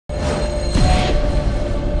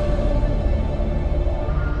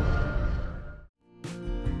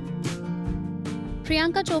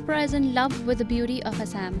Priyanka Chopra is in love with the beauty of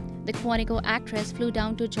Assam. The Quantico actress flew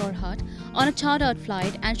down to Jorhat on a chartered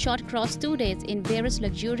flight and shot across 2 days in various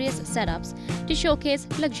luxurious setups to showcase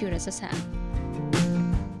Luxurious Assam.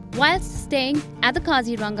 Whilst staying at the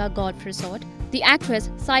Kaziranga Golf Resort, the actress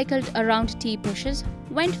cycled around tea bushes,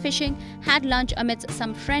 went fishing, had lunch amidst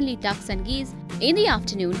some friendly ducks and geese. In the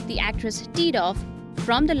afternoon, the actress teed off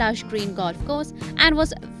from the lush green golf course and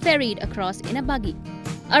was ferried across in a buggy.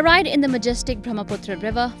 A ride in the majestic Brahmaputra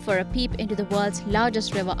River for a peep into the world's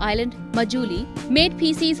largest river island, Majuli, made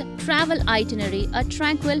PC's travel itinerary a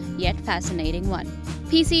tranquil yet fascinating one.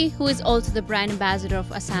 PC, who is also the brand ambassador of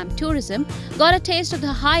Assam tourism, got a taste of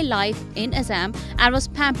the high life in Assam and was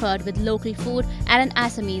pampered with local food at an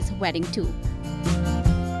Assamese wedding too.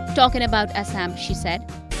 Talking about Assam, she said,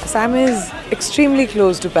 Assam is extremely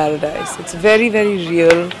close to paradise. It's very, very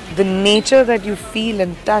real. The nature that you feel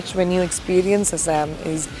and touch when you experience Assam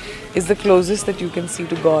is the closest that you can see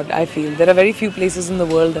to God, I feel. There are very few places in the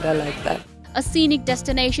world that are like that. A scenic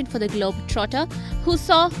destination for the globetrotter who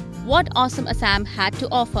saw what awesome Assam had to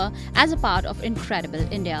offer as a part of incredible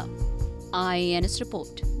India. IANS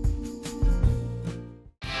report.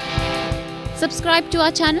 Subscribe to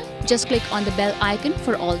our channel. Just click on the bell icon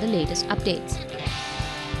for all the latest updates.